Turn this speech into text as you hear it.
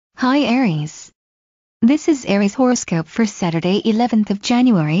Hi Aries. This is Aries horoscope for Saturday 11th of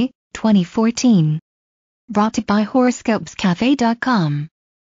January, 2014. Brought to you by HoroscopesCafe.com.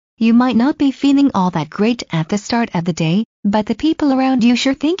 You might not be feeling all that great at the start of the day, but the people around you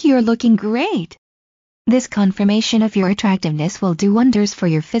sure think you're looking great. This confirmation of your attractiveness will do wonders for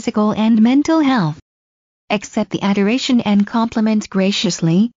your physical and mental health. Accept the adoration and compliment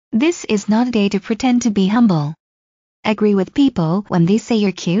graciously. This is not a day to pretend to be humble. Agree with people when they say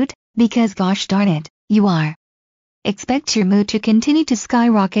you're cute, because gosh darn it, you are. Expect your mood to continue to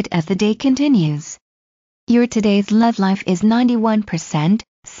skyrocket as the day continues. Your today's love life is 91%,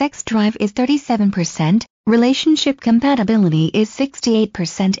 sex drive is 37%, relationship compatibility is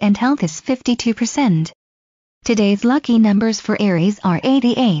 68% and health is 52%. Today's lucky numbers for Aries are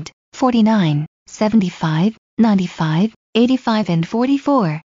 88, 49, 75, 95, 85 and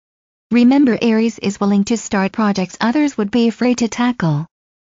 44. Remember, Aries is willing to start projects others would be afraid to tackle.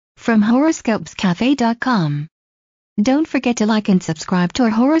 From HoroscopesCafe.com. Don't forget to like and subscribe to our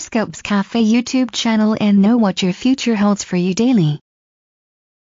Horoscopes Cafe YouTube channel and know what your future holds for you daily.